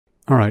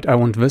Alright, I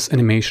want this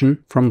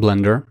animation from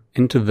Blender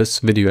into this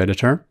video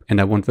editor,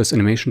 and I want this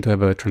animation to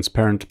have a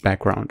transparent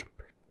background.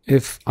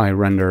 If I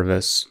render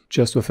this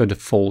just with the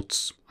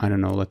defaults, I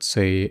don't know, let's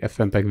say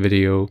FMPEG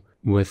video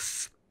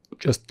with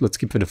just, let's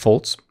keep the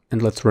defaults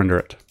and let's render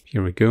it.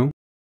 Here we go.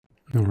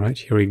 Alright,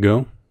 here we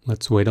go.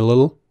 Let's wait a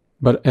little.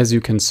 But as you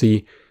can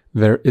see,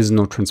 there is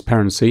no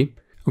transparency.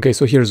 Okay,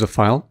 so here's a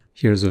file.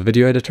 Here's a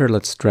video editor.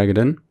 Let's drag it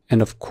in.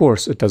 And of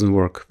course it doesn't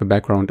work. The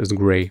background is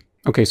gray.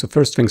 Okay, so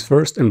first things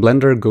first, in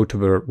Blender, go to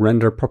the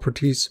render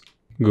properties,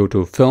 go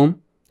to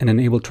film and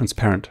enable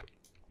transparent.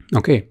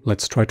 Okay,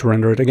 let's try to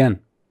render it again.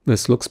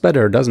 This looks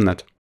better, doesn't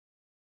it?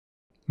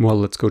 Well,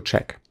 let's go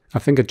check. I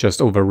think it just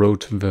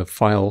overwrote the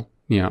file.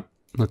 Yeah,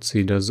 let's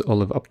see, does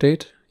Olive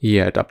update?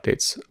 Yeah, it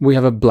updates. We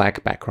have a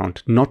black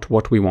background, not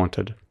what we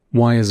wanted.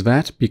 Why is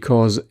that?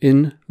 Because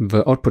in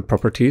the output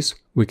properties,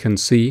 we can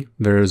see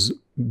there's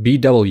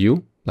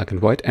BW, black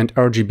and white, and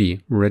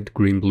RGB, red,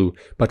 green, blue.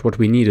 But what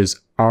we need is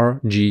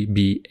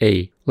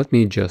RGBA. Let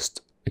me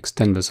just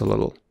extend this a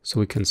little so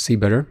we can see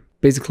better.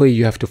 Basically,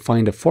 you have to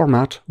find a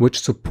format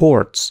which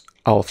supports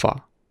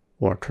alpha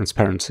or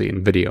transparency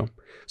in video.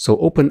 So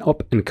open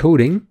up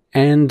encoding,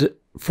 and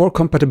for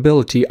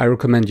compatibility, I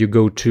recommend you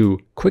go to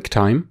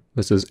QuickTime.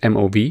 This is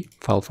MOV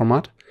file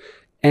format.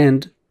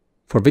 And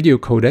for video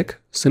codec,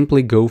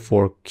 simply go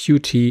for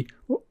Qt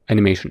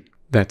animation.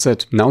 That's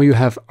it. Now you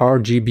have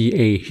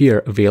RGBA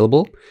here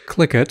available.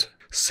 Click it,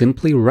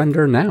 simply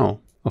render now.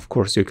 Of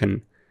course, you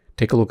can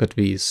take a look at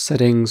these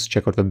settings,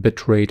 check out the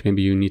bitrate,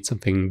 maybe you need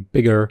something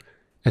bigger,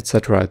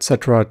 etc.,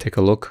 etc. Take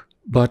a look.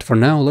 But for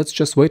now, let's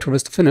just wait for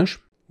this to finish.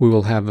 We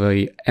will have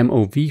a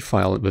MOV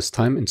file this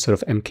time instead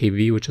of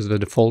MKV, which is the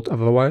default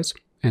otherwise,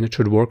 and it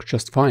should work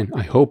just fine,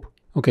 I hope.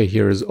 Okay,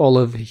 here is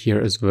Olive, here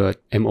is the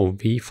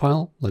MOV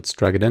file. Let's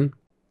drag it in,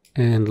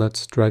 and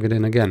let's drag it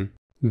in again.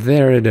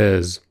 There it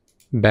is.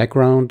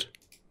 Background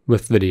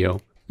with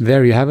video.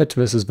 There you have it.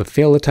 This is the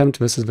failed attempt.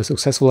 This is the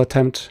successful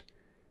attempt.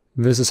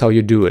 This is how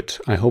you do it.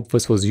 I hope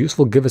this was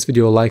useful. Give this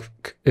video a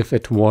like if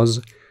it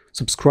was.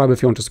 Subscribe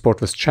if you want to support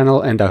this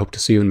channel, and I hope to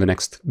see you in the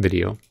next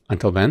video.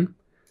 Until then,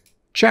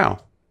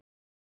 ciao!